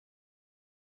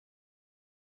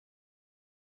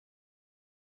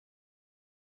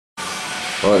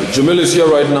Alright, Jamil is here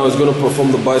right now. He's going to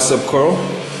perform the bicep curl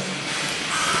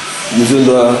using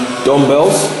the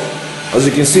dumbbells. As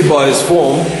you can see by his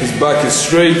form, his back is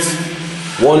straight,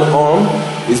 one arm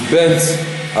is bent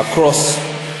across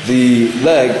the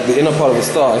leg, the inner part of his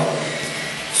thigh.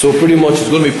 So pretty much he's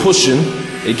going to be pushing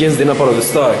against the inner part of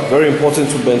his thigh. Very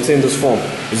important to maintain this form.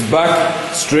 His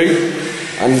back straight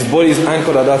and his body is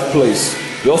anchored at that place.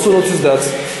 You also notice that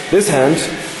this hand,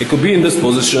 it could be in this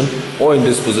position or in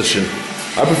this position.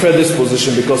 I prefer this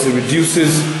position because it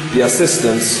reduces the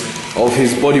assistance of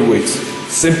his body weight.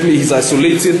 Simply he's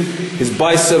isolating his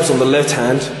biceps on the left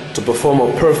hand to perform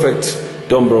a perfect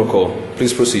dumbbell curl.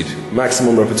 Please proceed.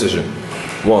 Maximum repetition.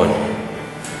 1,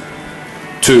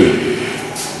 2.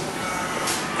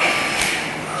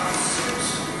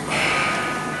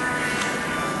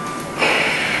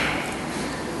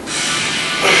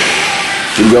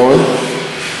 Keep going.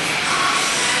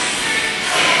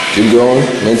 Keep going.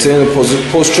 Maintain the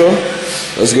posture.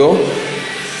 Let's go.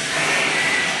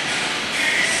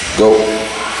 Go.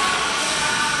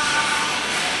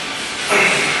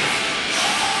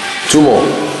 2 more.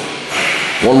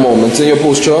 1 more. Maintain your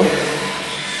posture.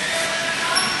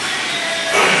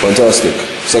 Fantastic.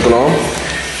 Second arm.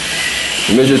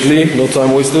 Immediately. No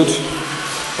time wasted.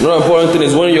 Another important thing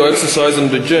is when you're exercising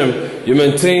in the gym, you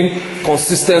maintain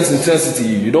consistent intensity.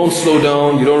 You don't slow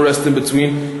down, you don't rest in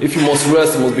between. If you must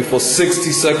rest, it must be for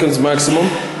 60 seconds maximum.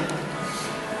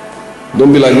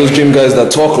 Don't be like those gym guys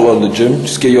that talk a lot in the gym.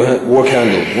 Just get your work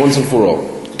handled once and for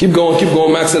all. Keep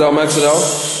going, max it out, max it out.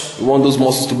 You want those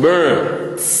muscles to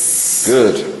burn.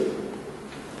 Good.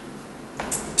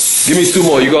 Give me 2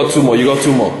 more, you got 2 more, you got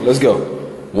 2 more. Let's go.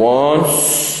 1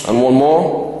 and 1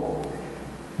 more.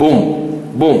 Boom.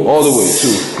 Boom, all the way,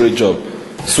 2, great job.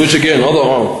 Switch again, other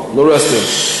arm, no resting.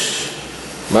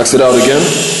 Max it out again.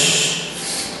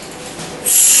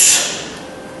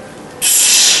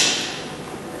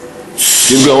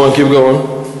 Keep going, keep going.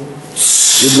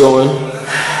 Keep going.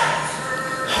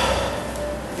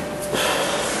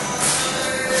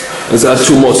 Let's add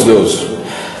 2 more to those.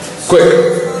 Quick.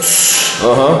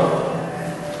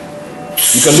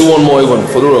 You can do 1 more even,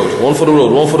 for the road. 1 for the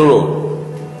road, 1 for the road.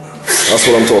 That's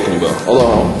what I'm talking about. Other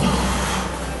arm.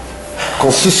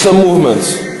 Consistent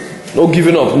movements. No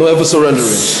giving up. No ever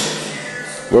surrendering.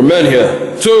 We're men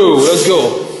here. 2. Let's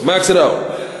go. Max it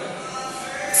out.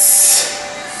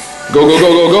 Go, go,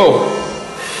 go, go,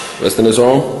 go. Rest in his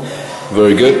arm.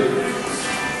 Very good.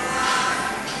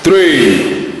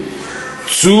 3,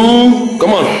 2.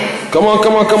 Come on. Come on,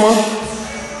 come on, come on.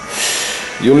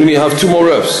 You only need to have 2 more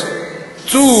reps.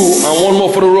 2 and 1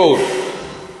 more for the road.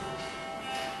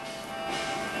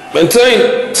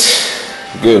 Maintain.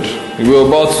 Good. You were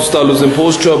about to start losing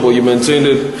posture, but you maintained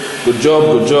it. Good job,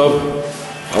 good job.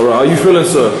 All right, how you feeling,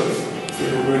 sir?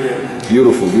 Feeling brilliant.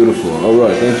 Beautiful, beautiful. All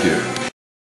right, thank you.